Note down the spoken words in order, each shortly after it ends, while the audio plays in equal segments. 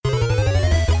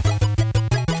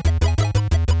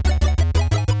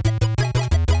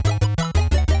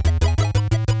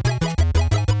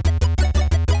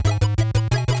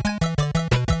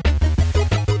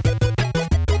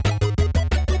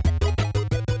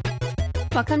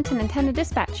Welcome to Nintendo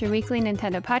Dispatch, your weekly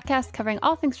Nintendo podcast covering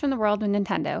all things from the world of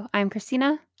Nintendo. I'm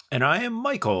Christina. And I am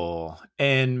Michael.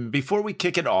 And before we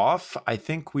kick it off, I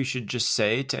think we should just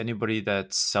say to anybody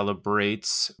that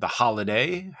celebrates the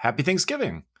holiday, Happy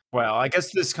Thanksgiving. Well, I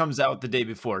guess this comes out the day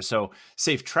before, so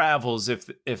safe travels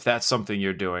if that's something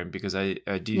you're doing, because I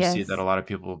do see that a lot of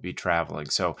people will be traveling.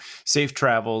 So safe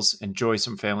travels, enjoy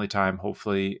some family time.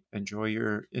 Hopefully, enjoy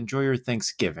your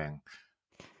Thanksgiving.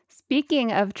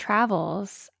 Speaking of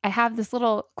travels, I have this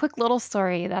quick little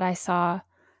story that I saw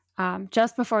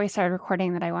just before we started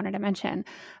recording that I wanted to mention.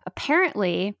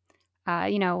 Apparently,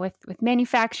 with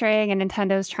manufacturing and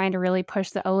Nintendo's trying to really push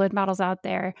the OLED models out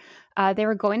there, they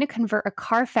were going to convert a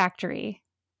car factory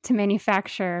to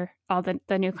manufacture all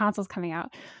the new consoles coming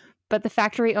out. But the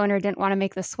factory owner didn't want to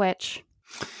make the switch.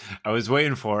 I was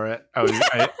waiting for it.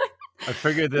 I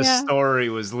figured this story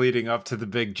was leading up to the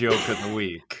big joke of the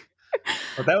week.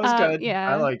 But that was good.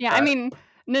 I like that. I mean,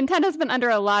 Nintendo's been under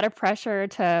a lot of pressure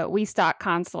to restock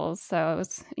consoles, so it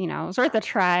was worth a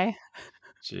try.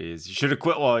 Jeez, you should have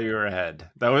quit while you were ahead.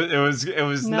 It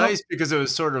was nice because it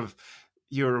was sort of,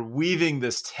 you're weaving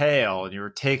this tale and you were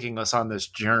taking us on this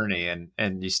journey,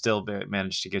 and you still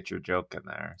managed to get your joke in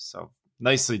there. So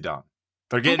nicely done.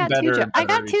 They're getting better. I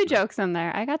got two jokes in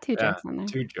there. Two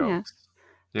jokes.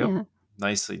 Yeah. Yep.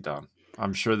 Nicely done.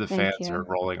 I'm sure the fans are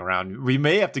rolling around. We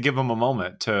may have to give them a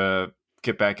moment to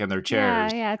get back in their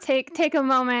chairs. Yeah. Take a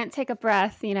moment, take a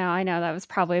breath. I know that was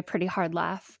probably a pretty hard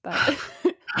laugh, but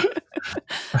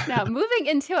now moving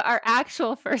into our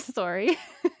actual first story.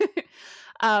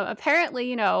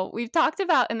 Apparently, we've talked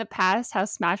about in the past how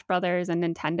Smash Brothers and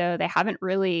Nintendo, they haven't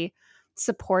really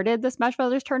supported the Smash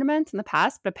Brothers tournaments in the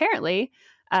past, but apparently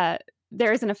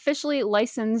there is an officially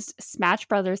licensed Smash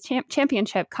Brothers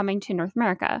championship coming to North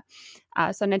America.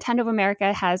 So Nintendo of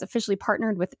America has officially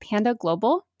partnered with Panda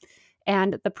Global,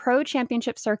 and the Pro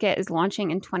Championship Circuit is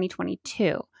launching in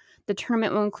 2022. The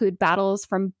tournament will include battles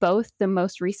from both the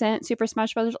most recent Super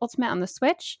Smash Bros. Ultimate on the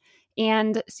Switch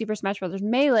and Super Smash Bros.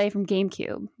 Melee from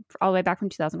GameCube, all the way back from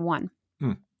 2001.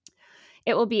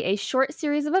 It will be a short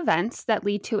series of events that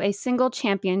lead to a single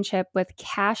championship with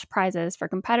cash prizes for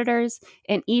competitors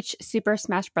in each Super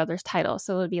Smash Bros. Title.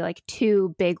 So it'll be like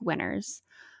two big winners.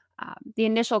 The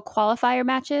initial qualifier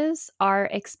matches are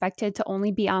expected to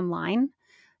only be online,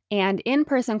 and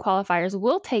in-person qualifiers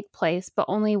will take place, but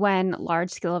only when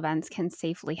large-scale events can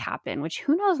safely happen, which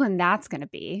who knows when that's going to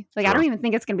be. Sure. I don't even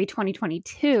think it's going to be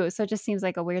 2022, so it just seems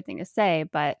like a weird thing to say,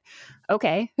 but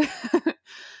okay.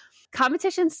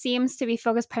 Competition seems to be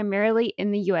focused primarily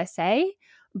in the USA,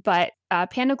 but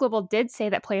Panda Global did say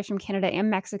that players from Canada and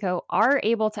Mexico are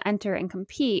able to enter and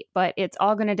compete, but it's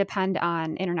all going to depend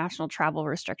on international travel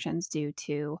restrictions due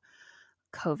to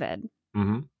COVID.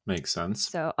 Mm-hmm. Makes sense.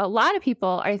 So a lot of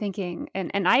people are thinking,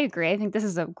 and I agree, I think this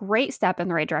is a great step in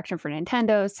the right direction for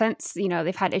Nintendo since,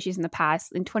 they've had issues in the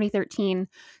past. In 2013,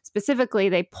 specifically,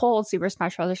 they pulled Super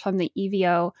Smash Bros. From the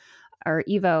EVO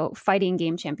fighting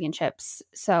game championships.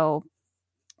 So,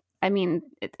 I mean,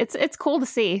 it's cool to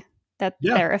see that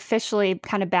they're officially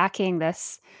kind of backing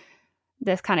this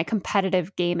kind of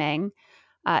competitive gaming.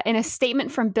 In a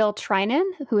statement from Bill Trinan,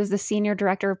 who is the Senior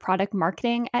Director of Product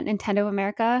Marketing at Nintendo of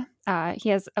America, he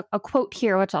has a quote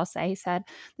here, which I'll say. He said,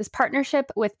 "This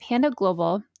partnership with Panda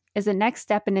Global is the next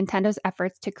step in Nintendo's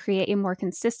efforts to create a more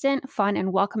consistent, fun,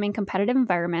 and welcoming competitive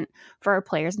environment for our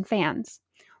players and fans.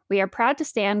 We are proud to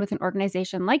stand with an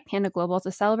organization like Panda Global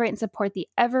to celebrate and support the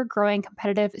ever-growing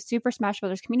competitive Super Smash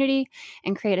Bros. Community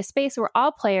and create a space where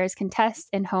all players can test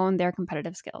and hone their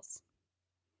competitive skills."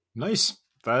 Nice.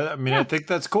 I think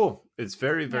that's cool. It's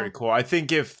very, very cool. I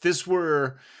think if this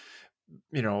were,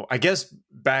 I guess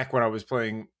back when I was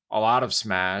playing a lot of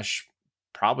Smash,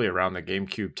 probably around the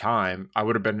GameCube time, I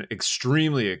would have been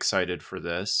extremely excited for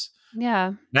this.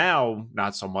 Yeah. Now,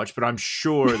 not so much, but I'm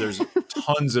sure there's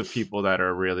tons of people that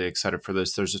are really excited for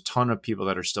this. There's a ton of people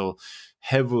that are still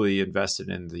heavily invested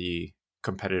in the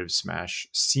competitive Smash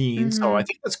scene. Mm-hmm. So I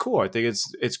think that's cool. I think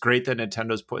it's great that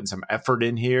Nintendo's putting some effort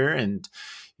in here, and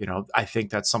I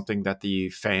think that's something that the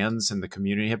fans and the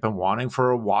community have been wanting for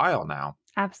a while now.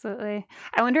 Absolutely.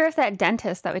 I wonder if that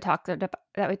dentist that we talked about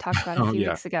a few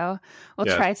weeks ago will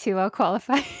try to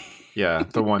qualify. Yeah,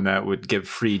 the one that would give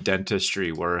free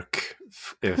dentistry work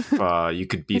if you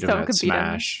could beat him at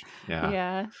Smash.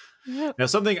 Yeah. Yep. Now,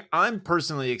 something I'm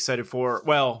personally excited for,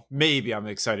 well, maybe I'm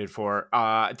excited for,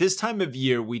 this time of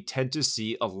year, we tend to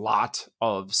see a lot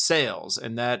of sales,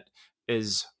 and that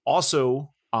is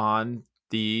also on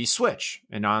the Switch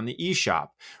and on the eShop.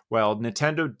 Well,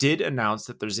 Nintendo did announce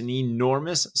that there's an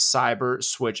enormous Cyber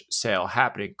Switch sale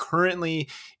happening. Currently,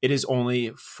 it is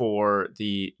only for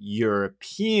the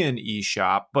European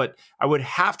eShop, but I would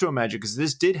have to imagine, because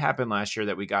this did happen last year,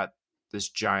 that we got this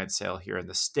giant sale here in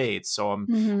the States. So I'm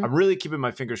really keeping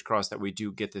my fingers crossed that we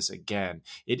do get this again.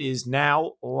 It is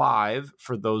now live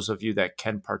for those of you that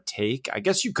can partake. I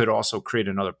guess you could also create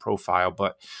another profile,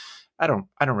 but I don't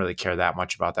really care that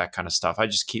much about that kind of stuff. I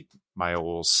just keep my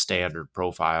old standard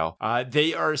profile.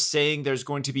 They are saying there's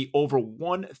going to be over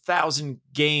 1,000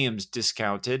 games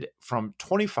discounted from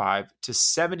 25 to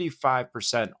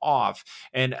 75% off.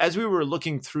 And as we were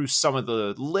looking through some of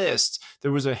the lists,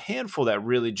 there was a handful that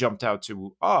really jumped out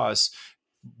to us.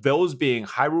 Those being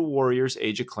Hyrule Warriors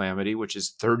Age of Calamity, which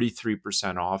is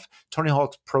 33% off. Tony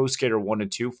Hawk's Pro Skater 1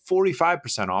 and 2,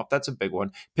 45% off. That's a big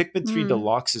one. Pikmin 3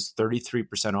 Deluxe is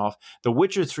 33% off. The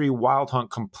Witcher 3 Wild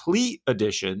Hunt Complete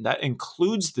Edition, that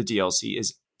includes the DLC,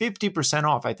 is 50%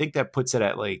 off. I think that puts it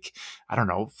at like, I don't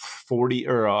know, 40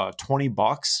 or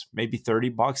 $20, maybe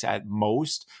 $30 at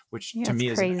most, which to me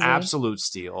is an absolute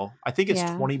steal. I think it's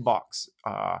 $20,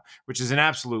 which is an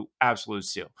absolute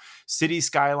steal. City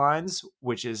Skylines,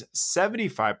 which is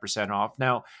 75% off.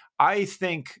 Now, I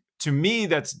think to me,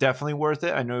 that's definitely worth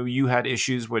it. I know you had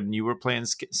issues when you were playing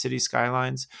City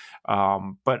Skylines,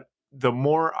 but the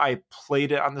more I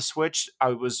played it on the Switch, I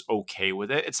was okay with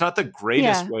it. It's not the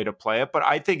greatest way to play it, but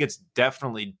I think it's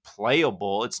definitely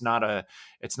playable. It's not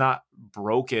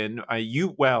broken.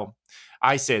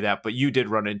 I say that, but you did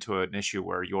run into an issue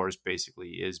where yours basically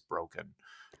is broken.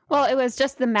 Well, it was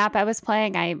just the map I was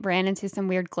playing. I ran into some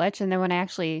weird glitch, and then when I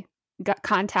actually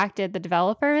contacted the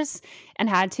developers and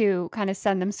had to kind of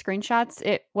send them screenshots,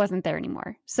 it wasn't there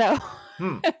anymore. So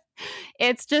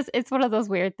it's one of those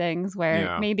weird things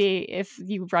where maybe if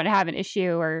you have an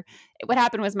issue, or what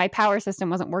happened was my power system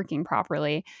wasn't working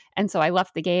properly. And so I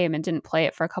left the game and didn't play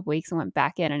it for a couple weeks and went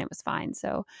back in, and it was fine.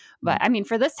 So, but I mean,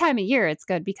 for this time of year, it's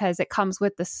good because it comes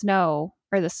with the snow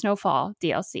or the snowfall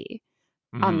DLC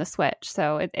on the Switch.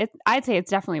 So I'd say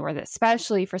it's definitely worth it,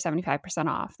 especially for 75%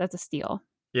 off. That's a steal.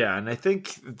 Yeah, and I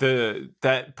think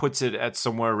that puts it at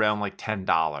somewhere around like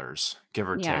 $10, give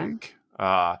or take.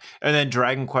 And then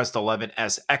Dragon Quest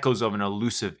XI Echoes of an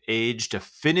Elusive Age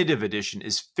Definitive Edition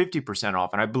is 50%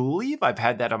 off. And I believe I've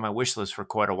had that on my wish list for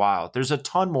quite a while. There's a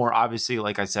ton more. Obviously,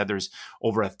 like I said, there's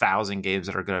over 1,000 games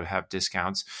that are going to have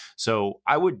discounts. So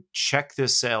I would check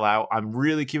this sale out. I'm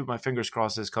really keeping my fingers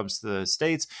crossed as it comes to the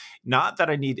States. Not that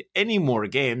I need any more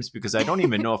games, because I don't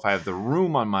even know if I have the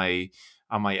room on my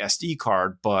SD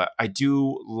card, but I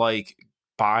do like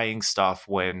buying stuff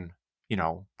when,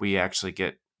 we actually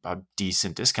get a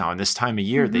decent discount. And this time of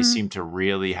year, they seem to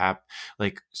really have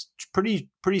like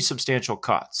pretty substantial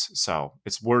cuts. So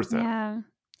it's worth it. Yeah.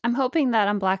 I'm hoping that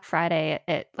on Black Friday,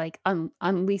 it like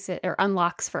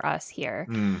unlocks for us here.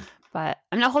 But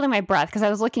I'm not holding my breath because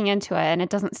I was looking into it and it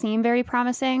doesn't seem very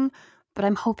promising, but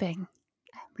I'm hoping.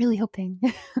 I'm really hoping.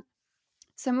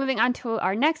 So moving on to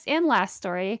our next and last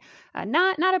story,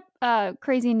 not a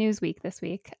crazy news week this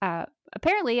week.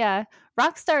 Apparently,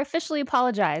 Rockstar officially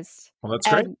apologized. Well, that's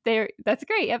great. That's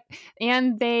great. Yep,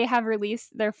 and they have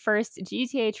released their first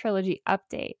GTA Trilogy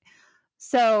update.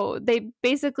 So they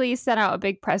basically sent out a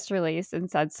big press release and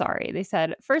said sorry. They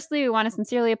said, firstly, we want to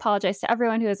sincerely apologize to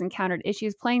everyone who has encountered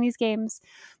issues playing these games.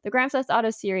 The Grand Theft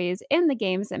Auto series and the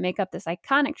games that make up this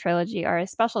iconic trilogy are as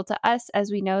special to us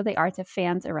as we know they are to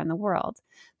fans around the world.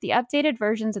 The updated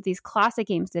versions of these classic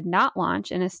games did not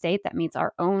launch in a state that meets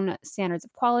our own standards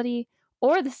of quality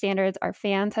or the standards our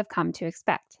fans have come to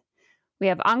expect. We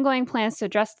have ongoing plans to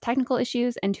address the technical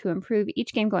issues and to improve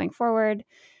each game going forward.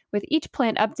 With each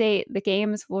planned update, the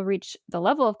games will reach the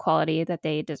level of quality that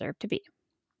they deserve to be.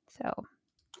 So,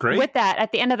 great. With that,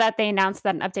 at the end of that, they announced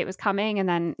that an update was coming, and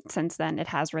then since then it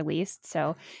has released.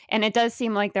 So, and it does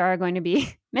seem like there are going to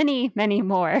be many, many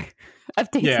more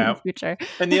updates in the future.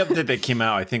 And the update that came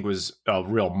out, I think, was a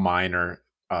real minor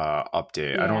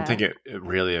update. I don't think it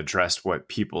really addressed what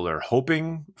people are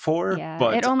hoping for. Yeah,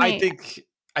 but I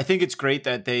think it's great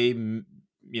that they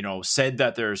said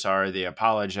that they're sorry, they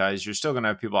apologized. You're still going to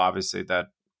have people, obviously,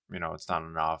 that, it's not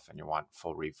enough and you want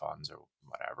full refunds or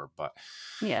whatever. But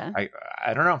yeah,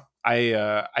 I don't know.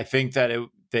 I think that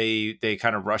they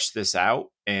kind of rushed this out,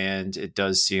 and it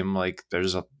does seem like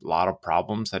there's a lot of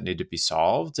problems that need to be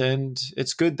solved. And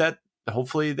it's good that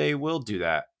hopefully they will do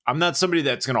that. I'm not somebody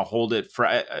that's going to hold it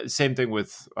for same thing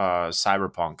with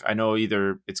Cyberpunk. I know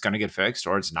either it's going to get fixed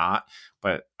or it's not,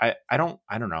 but I don't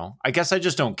know. I guess I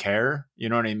just don't care. You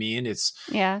know what I mean? It's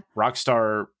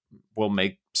Rockstar will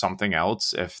make something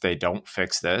else if they don't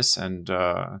fix this. And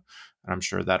And I'm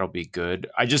sure that'll be good.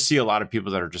 I just see a lot of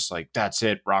people that are just like, that's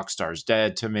it, Rockstar's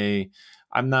dead to me.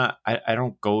 I'm not, I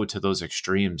don't go to those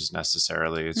extremes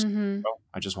necessarily. It's, Mm-hmm. oh,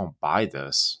 I just won't buy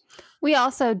this. We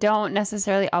also don't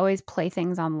necessarily always play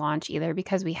things on launch either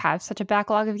because we have such a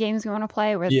backlog of games we want to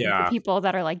play. Where the people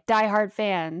that are like diehard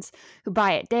fans who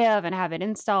buy it day of and have it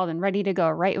installed and ready to go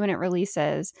right when it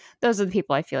releases, those are the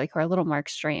people I feel like who are a little more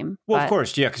extreme. Well, of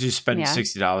course, yeah, because you spend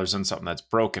 $60 on something that's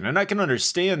broken, and I can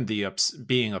understand the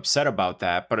being upset about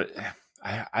that, but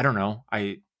I don't know.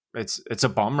 It's a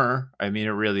bummer. I mean,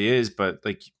 it really is. But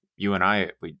like you and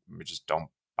I, we just don't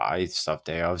buy stuff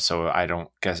day of, so I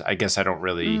guess I don't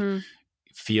really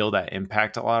feel that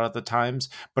impact a lot of the times.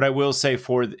 But I will say,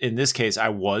 in this case, I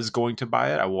was going to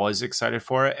buy it. I was excited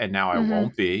for it, and now I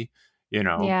won't be.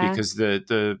 Because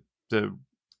the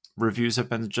reviews have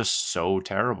been just so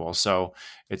terrible. So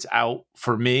it's out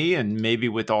for me, and maybe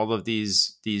with all of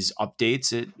these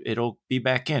updates, it'll be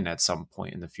back in at some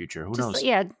point in the future. Who knows?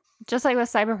 Yeah. Just like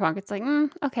with Cyberpunk, it's like,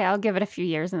 okay, I'll give it a few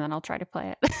years and then I'll try to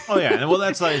play it. Oh, yeah. Well,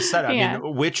 that's like I said. I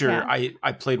mean, Witcher,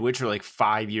 I played Witcher like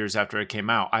 5 years after it came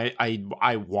out.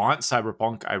 I want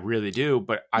Cyberpunk. I really do.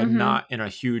 But I'm not in a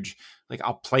huge, like,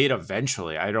 I'll play it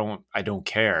eventually. I don't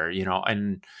care,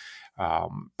 and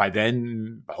by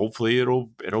then, hopefully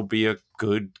it'll be a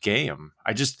good game.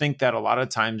 I just think that a lot of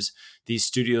times these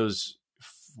studios,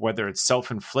 whether it's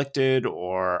self-inflicted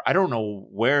or I don't know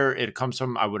where it comes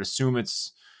from, I would assume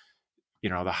it's,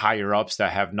 the higher ups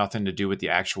that have nothing to do with the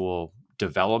actual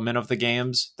development of the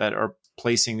games that are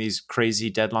placing these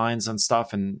crazy deadlines and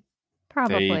stuff. And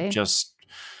they just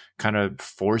kind of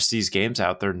force these games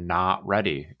out. They're not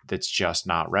ready. That's just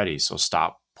not ready. So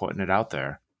stop putting it out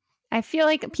there. I feel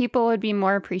like people would be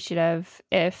more appreciative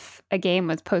if a game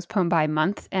was postponed by a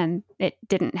month and it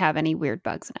didn't have any weird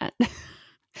bugs in it.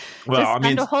 Well, just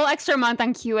spend a whole extra month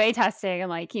on QA testing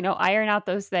and iron out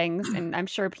those things. And I'm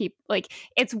sure people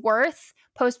it's worth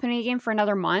postponing a game for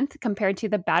another month compared to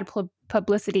the bad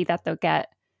publicity that they'll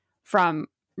get from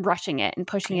rushing it and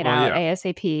pushing it out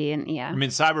ASAP. And I mean,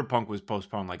 Cyberpunk was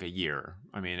postponed like a year.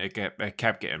 I mean, it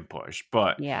kept getting pushed,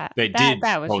 but they did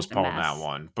postpone that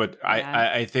one. But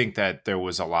I think that there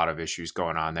was a lot of issues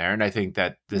going on there. And I think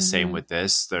that the same with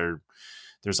this,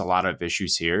 there's a lot of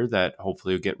issues here that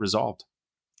hopefully will get resolved.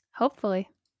 Hopefully.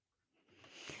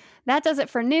 That does it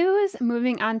for news.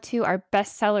 Moving on to our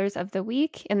best sellers of the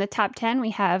week. In the top 10, we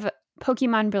have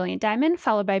Pokemon Brilliant Diamond,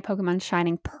 followed by Pokemon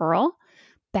Shining Pearl,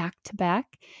 back to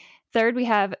back. Third, we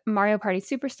have Mario Party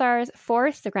Superstars.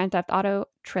 Fourth, the Grand Theft Auto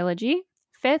trilogy.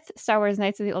 Fifth, Star Wars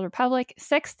Knights of the Old Republic.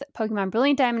 Sixth, Pokemon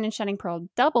Brilliant Diamond and Shining Pearl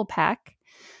Double Pack.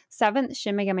 Seventh,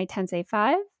 Shin Megami Tensei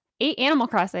 5. 8, Animal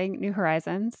Crossing New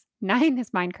Horizons. 9 is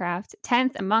Minecraft.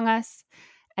 10th, Among Us.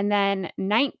 And then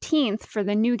 19th for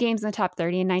the new games in the top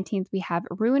 30. And 19th, we have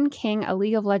Ruin King, a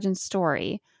League of Legends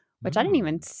story, which I didn't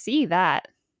even see that.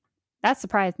 That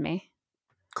surprised me.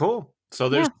 Cool. So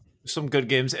there's some good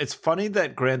games. It's funny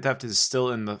that Grand Theft is still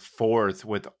in the 4th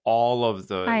with all of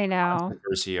the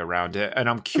controversy around it. And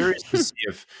I'm curious to see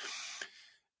if,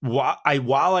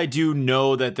 while I do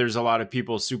know that there's a lot of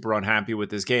people super unhappy with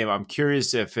this game, I'm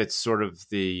curious if it's sort of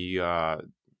the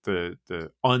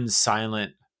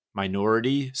unsilent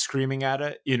minority screaming at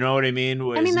it. You know what I mean?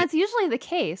 That's usually the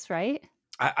case, right?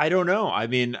 I don't know. I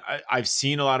mean, I've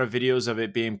seen a lot of videos of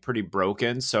it being pretty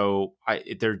broken. So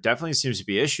there definitely seems to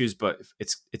be issues, but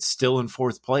it's still in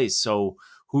 4th place. So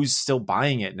who's still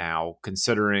buying it now,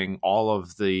 considering all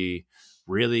of the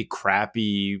really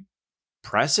crappy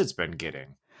press it's been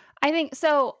getting? I think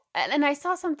so. And I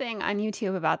saw something on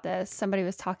YouTube about this. Somebody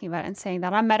was talking about it and saying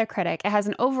that on Metacritic, it has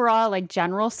an overall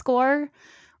general score,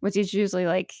 which is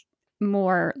usually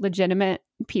more legitimate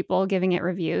people giving it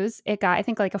reviews. It got, I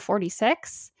think, a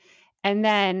 46. And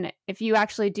then if you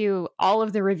actually do all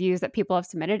of the reviews that people have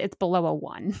submitted, it's below a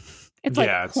 1. It's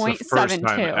it's 0.72. The first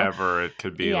time ever it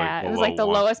could be it was the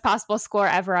lowest possible score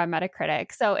ever on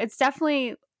Metacritic. So it's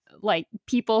definitely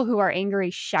people who are angry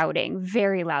shouting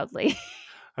very loudly.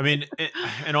 I mean,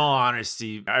 in all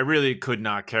honesty, I really could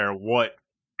not care what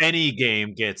any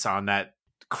game gets on that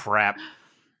crap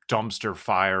dumpster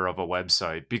fire of a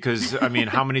website, because I mean,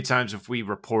 how many times have we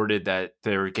reported that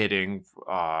they're getting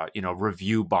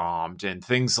review bombed and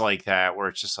things like that, where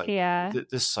it's just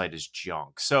this site is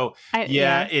junk. So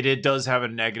it does have a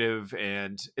negative,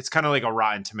 and it's kind of like a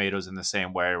Rotten Tomatoes in the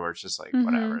same way, where it's just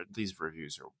whatever, these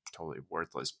reviews are totally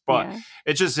worthless. But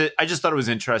I just thought it was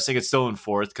interesting. It's still in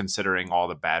 4th considering all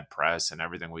the bad press and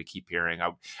everything we keep hearing.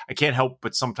 I can't help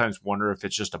but sometimes wonder if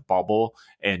it's just a bubble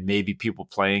and maybe people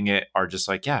playing it are just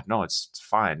yeah, no, it's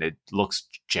fine. It looks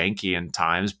janky in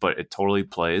times, but it totally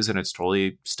plays and it's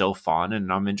totally still fun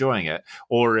and I'm enjoying it.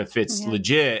 Or if it's Yeah.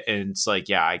 legit and it's like,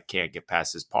 yeah, I can't get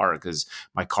past this part because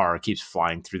my car keeps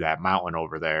flying through that mountain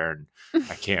over there and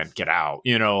I can't get out,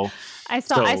 you know? I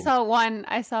saw one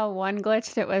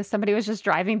glitch that was somebody was just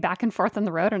driving back and forth on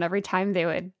the road, and every time they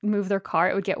would move their car,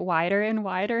 it would get wider and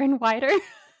wider and wider.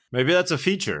 Maybe that's a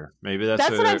feature. Maybe that's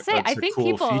That's what I'm saying. that's I a think cool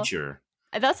people feature.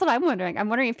 That's what I'm wondering. I'm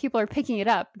wondering if people are picking it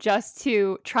up just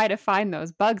to try to find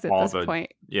those bugs at this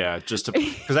point. Yeah, just to,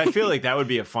 because I feel like that would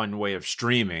be a fun way of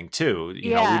streaming too.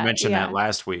 You know, we mentioned that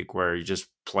last week where you're just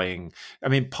playing. I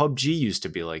mean, PUBG used to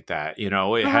be like that. You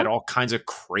know, it had all kinds of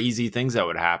crazy things that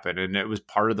would happen, and it was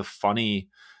part of the funny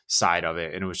side of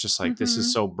it. And it was just like, this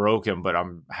is so broken, but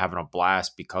I'm having a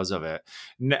blast because of it.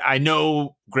 I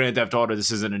know Grand Theft Auto, this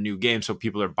isn't a new game, so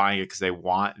people are buying it because they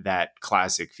want that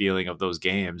classic feeling of those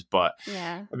games. But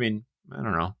yeah, I mean, I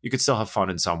don't know. You could still have fun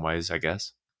in some ways, I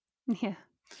guess. Yeah.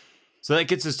 So that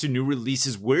gets us to new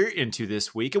releases we're into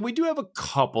this week. And we do have a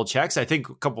couple checks. I think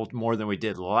a couple more than we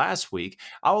did last week.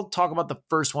 I'll talk about the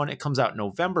first one. It comes out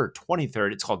November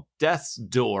 23rd. It's called Death's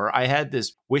Door. I had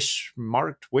this wish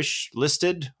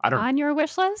listed. I don't know. On your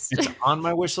wish list? It's on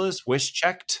my wish list, wish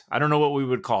checked. I don't know what we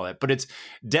would call it, but it's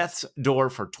Death's Door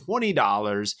for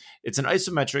 $20. It's an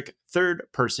isometric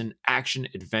third-person action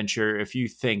adventure. If you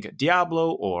think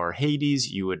Diablo or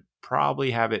Hades, you would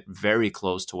probably have it very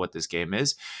close to what this game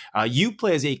is. You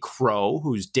play as a crow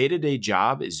whose day-to-day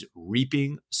job is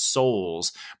reaping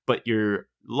souls, but your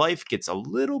life gets a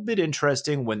little bit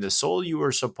interesting when the soul you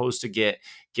are supposed to get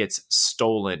gets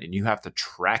stolen and you have to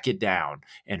track it down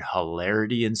and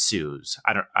hilarity ensues.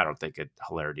 I don't think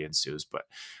hilarity ensues, but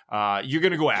you're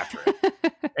going to go after it.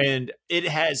 And it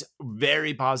has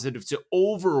very positive to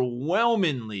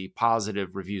overwhelmingly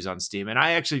positive reviews on Steam. And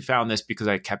I actually found this because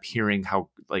I kept hearing how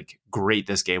like great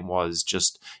this game was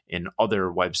just in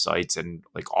other websites and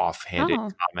like offhanded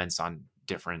comments on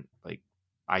different like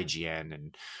IGN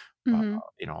and you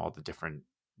know, all the different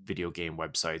video game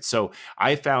websites. So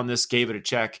I found this, gave it a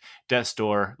check. Death's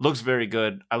Door looks very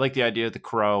good. I like the idea of the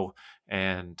crow.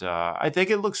 And I think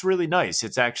it looks really nice.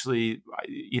 It's actually,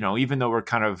 you know, even though we're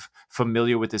kind of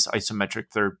familiar with this isometric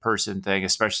third person thing,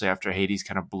 especially after Hades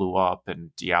kind of blew up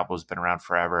and Diablo's been around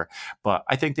forever. But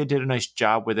I think they did a nice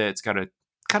job with it. It's got a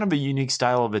kind of a unique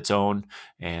style of its own.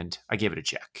 And I gave it a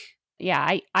check.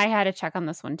 Yeah, I had a check on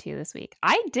this one too this week.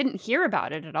 I didn't hear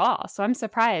about it at all. So I'm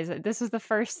surprised. This was the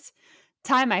first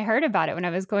time I heard about it when I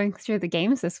was going through the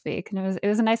games this week. And it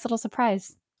was a nice little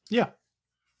surprise. Yeah.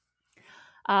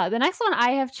 The next one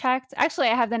I have checked. Actually,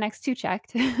 I have the next two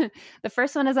checked. The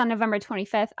first one is on November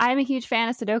 25th. I'm a huge fan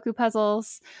of Sudoku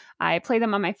puzzles. I play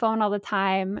them on my phone all the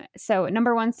time. So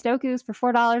number one, Sudokus for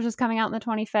 $4 is coming out on the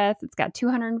 25th. It's got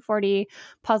 240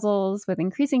 puzzles with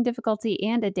increasing difficulty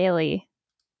and a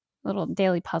little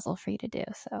daily puzzle for you to do.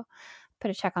 So put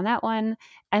a check on that one.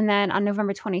 And then on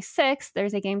November 26th,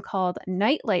 there's a game called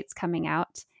Nightlights coming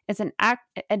out. It's an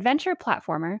adventure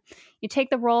platformer. You take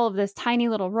the role of this tiny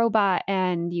little robot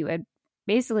and you're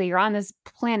on this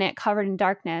planet covered in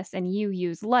darkness and you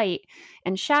use light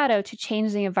and shadow to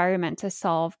change the environment to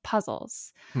solve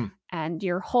puzzles. And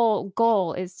your whole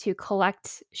goal is to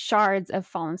collect shards of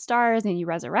fallen stars and you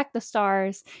resurrect the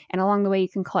stars. And along the way, you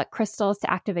can collect crystals to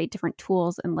activate different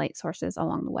tools and light sources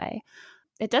along the way.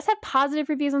 It does have positive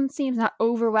reviews on Steam. It's not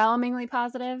overwhelmingly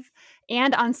positive.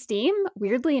 And on Steam,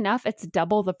 weirdly enough, it's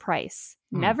double the price.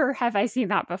 Never have I seen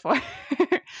that before.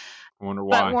 I wonder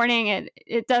why. But warning,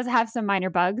 it does have some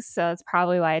minor bugs, so that's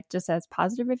probably why it just has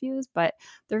positive reviews. But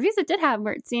the reviews it did have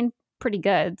it seemed pretty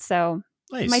good, so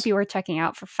nice. It might be worth checking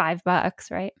out for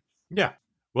 $5, right? Yeah.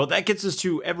 Well, that gets us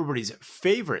to everybody's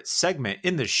favorite segment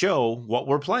in the show, what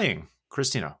we're playing.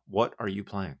 Christina, what are you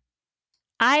playing?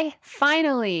 I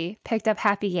finally picked up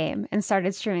Happy Game and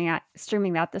started streaming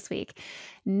that this week.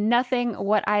 Nothing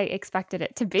what I expected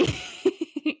it to be.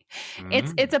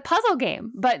 It's a puzzle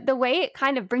game, but the way it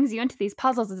kind of brings you into these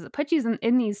puzzles is it puts you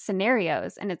in these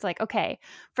scenarios, and it's like, okay,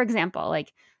 for example,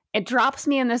 like it drops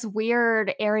me in this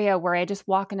weird area where I just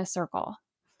walk in a circle,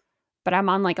 but I'm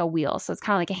on like a wheel, so it's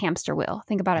kind of like a hamster wheel.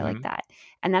 Think about it like that.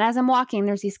 And then as I'm walking,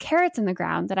 there's these carrots in the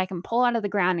ground that I can pull out of the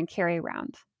ground and carry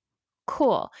around.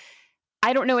 Cool.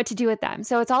 I don't know what to do with them.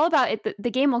 So it's all about it. The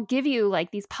game will give you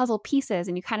like these puzzle pieces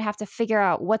and you kind of have to figure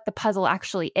out what the puzzle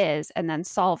actually is and then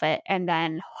solve it and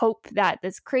then hope that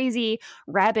this crazy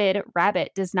rabid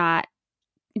rabbit does not,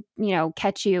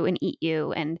 catch you and eat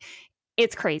you. And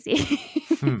it's crazy.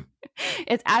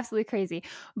 It's absolutely crazy.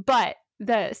 But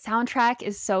the soundtrack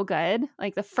is so good.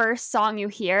 Like the first song you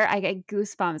hear, I get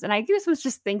goosebumps, and I get goosebumps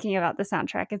just thinking about the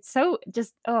soundtrack. It's so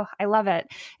just, oh, I love it.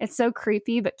 It's so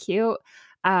creepy but cute.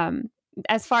 Um,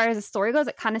 as far as the story goes,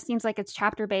 it kind of seems like it's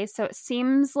chapter based. So it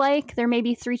seems like there may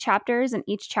be 3 chapters, and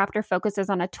each chapter focuses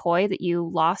on a toy that you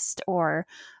lost or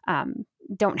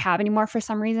don't have anymore for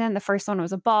some reason. The first one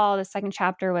was a ball. The second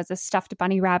chapter was a stuffed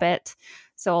bunny rabbit.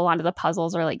 So a lot of the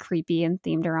puzzles are like creepy and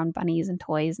themed around bunnies and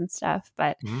toys and stuff.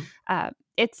 But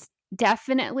it's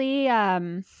definitely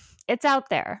it's out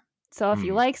there. So if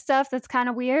you like stuff that's kind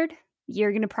of weird,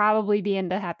 you're going to probably be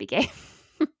into Happy Game.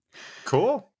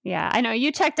 Cool. Yeah, I know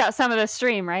you checked out some of the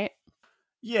stream, right?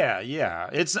 Yeah.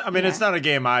 It's not a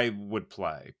game I would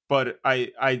play, but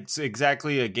it's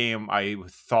exactly a game I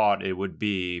thought it would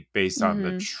be based on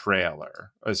the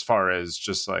trailer, as far as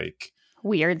just like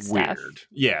weird stuff.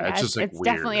 Yeah, it's just like it's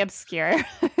definitely obscure.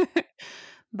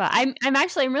 But I'm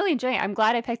really enjoying it. I'm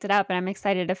glad I picked it up, and I'm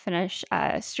excited to finish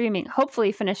streaming.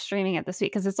 Hopefully, finish streaming it this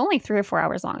week because it's only 3 or 4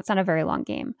 hours long. It's not a very long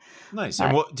game. Nice. But,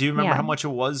 and what do you remember how much it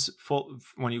was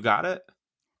when you got it?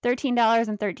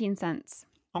 $13.13.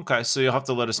 Okay, so you'll have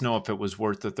to let us know if it was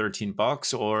worth the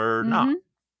 $13 or not.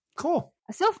 Cool.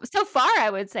 So far, I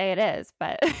would say it is,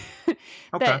 but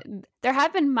there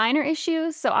have been minor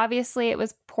issues. So obviously, it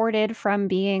was ported from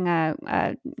being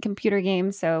a computer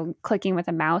game, so clicking with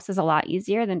a mouse is a lot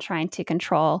easier than trying to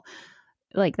control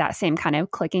like that same kind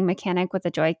of clicking mechanic with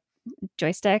a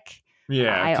joystick.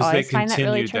 Yeah, because they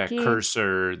continued that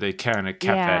cursor. They kind of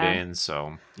kept that in.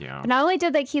 So, yeah. But not only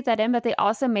did they keep that in, but they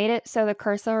also made it so the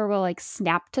cursor will like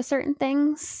snap to certain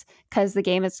things because the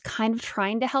game is kind of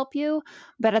trying to help you.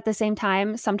 But at the same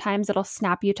time, sometimes it'll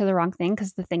snap you to the wrong thing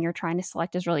because the thing you're trying to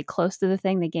select is really close to the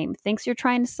thing the game thinks you're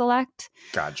trying to select.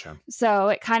 Gotcha. So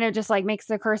it kind of just like makes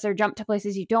the cursor jump to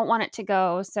places you don't want it to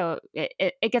go. So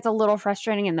it gets a little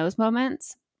frustrating in those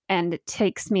moments. And it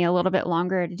takes me a little bit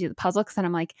longer to do the puzzle because then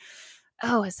I'm like,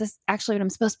 oh, is this actually what I'm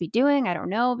supposed to be doing? I don't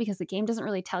know, because the game doesn't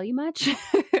really tell you much.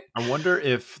 I wonder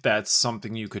if that's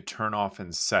something you could turn off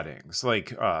in settings,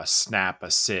 like snap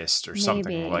assist or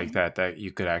something like that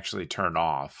you could actually turn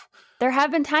off. There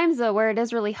have been times, though, where it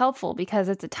is really helpful because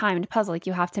it's a timed puzzle. Like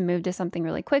you have to move to something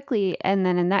really quickly. And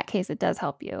then in that case, it does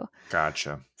help you.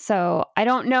 Gotcha. So I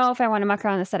don't know if I want to muck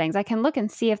around the settings. I can look and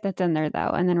see if that's in there, though,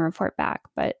 and then report back.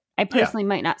 But I personally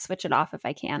might not switch it off if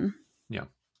I can. Yeah.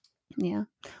 Yeah.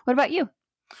 What about you?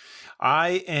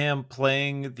 I am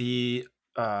playing the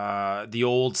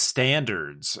old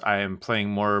standards. I am playing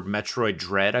more Metroid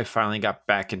Dread. I finally got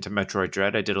back into Metroid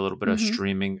Dread. I did a little bit of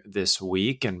streaming this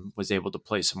week and was able to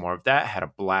play some more of that. Had a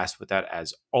blast with that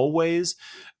as always.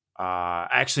 I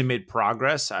actually made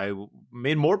progress. I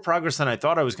made more progress than I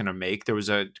thought I was going to make. There was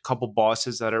a couple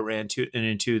bosses that I ran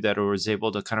into that I was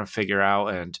able to kind of figure out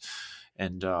and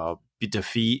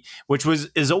defeat, which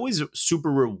is always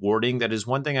super rewarding. That is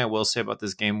one thing I will say about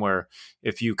this game, where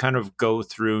if you kind of go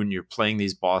through and you're playing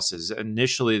these bosses,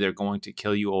 initially they're going to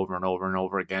kill you over and over and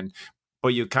over again,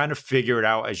 but you kind of figure it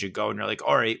out as you go, and you're like,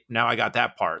 all right, now I got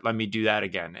that part, let me do that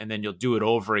again, and then you'll do it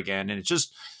over again, and it's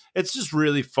just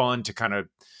really fun to kind of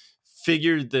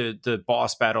figure the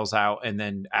boss battles out and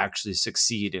then actually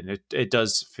succeed. And it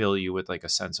does fill you with like a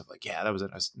sense of like, yeah, that was a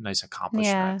nice accomplishment.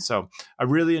 Yeah. So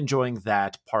I'm really enjoying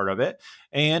that part of it.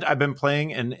 And I've been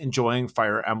playing and enjoying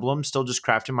Fire Emblem, still just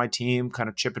crafting my team, kind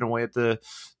of chipping away at the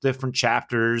different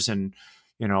chapters and,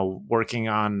 working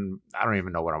on, I don't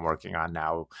even know what I'm working on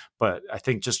now, but I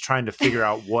think just trying to figure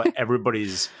out what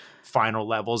everybody's final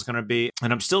level is going to be.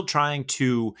 And I'm still trying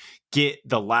to get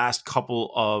the last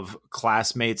couple of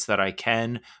classmates that I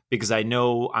can, because I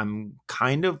know I'm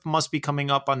kind of must be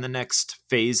coming up on the next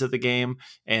phase of the game.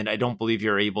 And I don't believe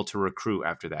you're able to recruit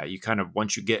after that. You kind of,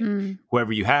 once you get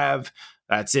whoever you have,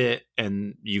 that's it.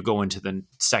 And you go into the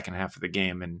second half of the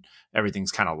game and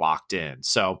everything's kind of locked in.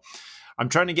 So I'm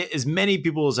trying to get as many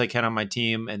people as I can on my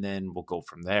team, and then we'll go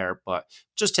from there. But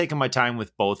just taking my time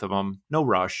with both of them. No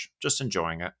rush, just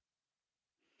enjoying it.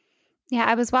 Yeah,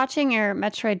 I was watching your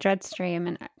Metroid Dread stream,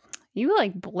 and you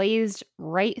like blazed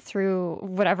right through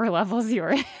whatever levels you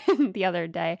were in the other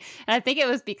day. And I think it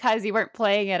was because you weren't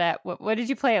playing it at, what did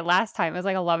you play it last time? It was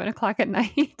like 11 o'clock at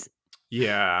night.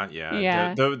 Yeah.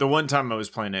 The one time I was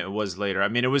playing it, it was later. I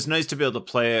mean, it was nice to be able to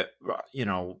play it,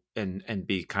 and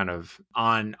be kind of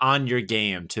on your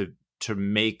game to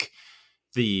make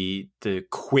the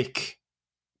quick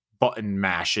button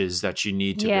mashes that you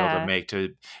need to be able to make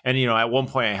to. And at one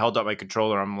point I held up my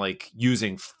controller. I'm like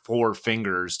using 4 or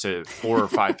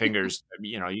 5 fingers.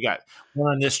 You got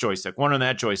one on this joystick, one on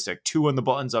that joystick, 2 on the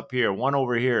buttons up here, one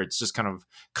over here. It's just kind of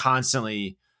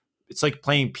constantly it's like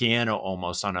playing piano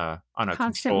almost on a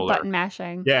Constant controller. button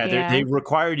mashing. Yeah, Yeah. they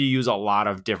require you to use a lot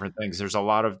of different things. There's a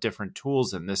lot of different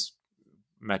tools in this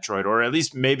Metroid, or at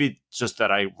least maybe just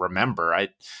that I remember. I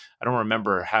don't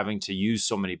remember having to use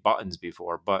so many buttons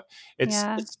before, but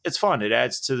it's fun. It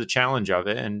adds to the challenge of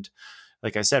it, and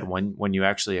like I said, when you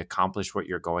actually accomplish what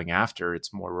you're going after,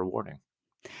 it's more rewarding.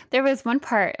 There was one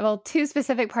part, well, two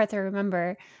specific parts I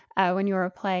remember when you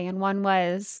were playing, and one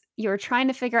was you were trying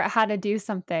to figure out how to do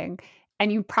something,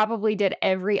 and you probably did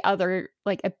every other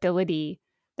like ability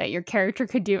that your character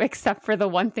could do except for the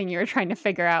one thing you were trying to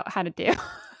figure out how to do.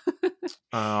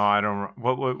 Oh, I don't.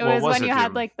 What It was when it, you had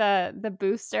dude? like the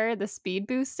booster, the speed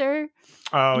booster.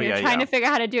 Oh, And you're yeah, trying yeah. to figure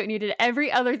out how to do it, and you did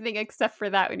every other thing except for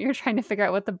that when you were trying to figure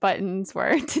out what the buttons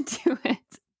were to do it.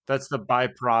 That's the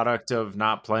byproduct of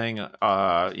not playing,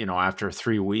 after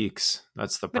 3 weeks.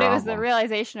 That's the But it was the problem.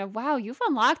 realization of, wow, you've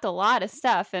unlocked a lot of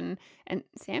stuff, and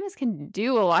Samus can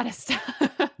do a lot of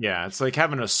stuff. Yeah, it's like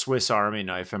having a Swiss Army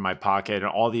knife in my pocket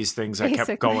and all these things that kept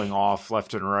Basically. going off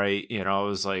left and right. It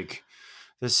was like,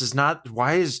 this is not,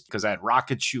 because I had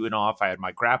rockets shooting off. I had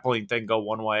my grappling thing go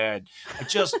one way. I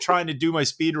just trying to do my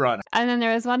speed run. And then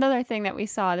there was one other thing that we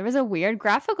saw. There was a weird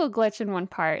graphical glitch in one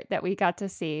part that we got to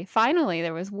see. Finally,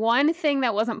 there was one thing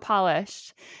that wasn't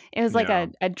polished. It was like Yeah.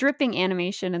 a dripping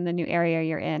animation in the new area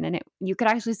you're in, and you could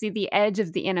actually see the edge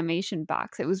of the animation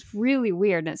box. It was really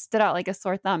weird, and it stood out like a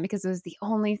sore thumb because it was the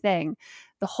only thing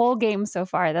the whole game so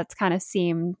far that's kind of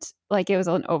seemed like it was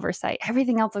an oversight.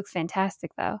 Everything else looks fantastic,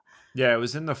 though. Yeah, it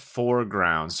was in the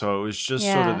foreground. So it was just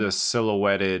sort of this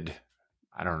silhouetted,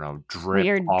 I don't know, drip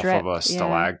Weird off drip, of a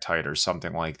stalactite or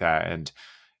something like that. And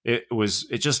it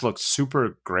just looked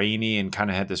super grainy and kind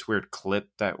of had this weird clip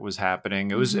that was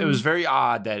happening. It was very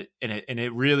odd that, and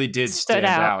it really did stand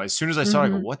out. As soon as I saw it, I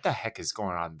go, what the heck is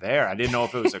going on there? I didn't know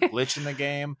if it was a glitch in the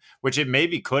game, which it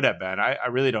maybe could have been. I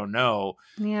really don't know.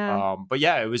 Yeah. But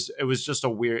yeah, it was just a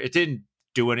weird, it didn't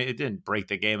do it didn't break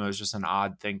the game. It was just an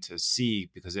odd thing to see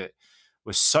because it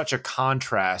was such a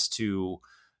contrast to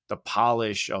the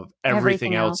polish of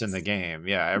everything else in the game.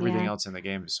 Yeah, everything else in the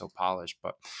game is so polished,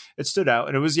 but it stood out,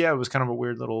 and it was kind of a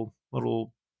weird little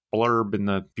blurb in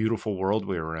the beautiful world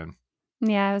we were in.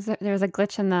 Yeah, there was a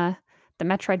glitch in the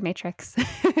Metroid Matrix.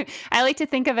 I like to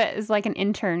think of it as like an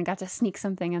intern got to sneak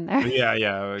something in there.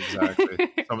 Yeah, exactly.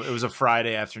 It was a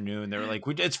Friday afternoon. They were like,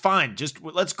 "It's fine. Just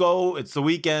let's go. It's the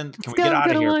weekend. Can we get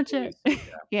out of here?" Launch it.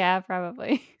 Yeah,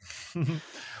 probably.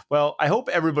 Well, I hope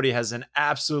everybody has an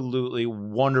absolutely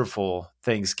wonderful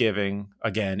Thanksgiving,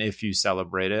 again, if you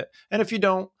celebrate it. And if you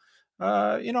don't,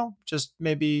 just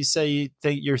maybe say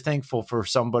you're thankful for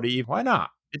somebody. Why not?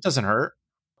 It doesn't hurt.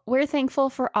 We're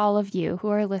thankful for all of you who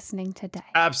are listening today.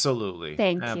 Absolutely.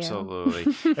 Thank you.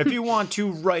 Absolutely. If you want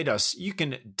to write us, you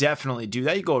can definitely do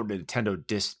that. You go to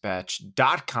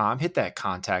NintendoDispatch.com, hit that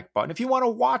contact button. If you want to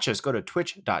watch us, go to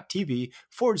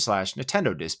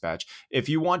twitch.tv/Nintendo Dispatch. If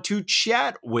you want to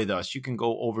chat with us, you can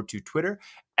go over to Twitter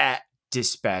at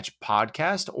Dispatch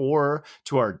Podcast or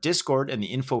to our Discord, and the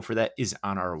info for that is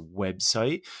on our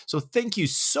website. So thank you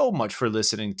so much for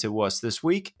listening to us this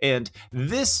week, and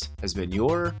this has been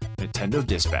your Nintendo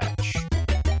Dispatch.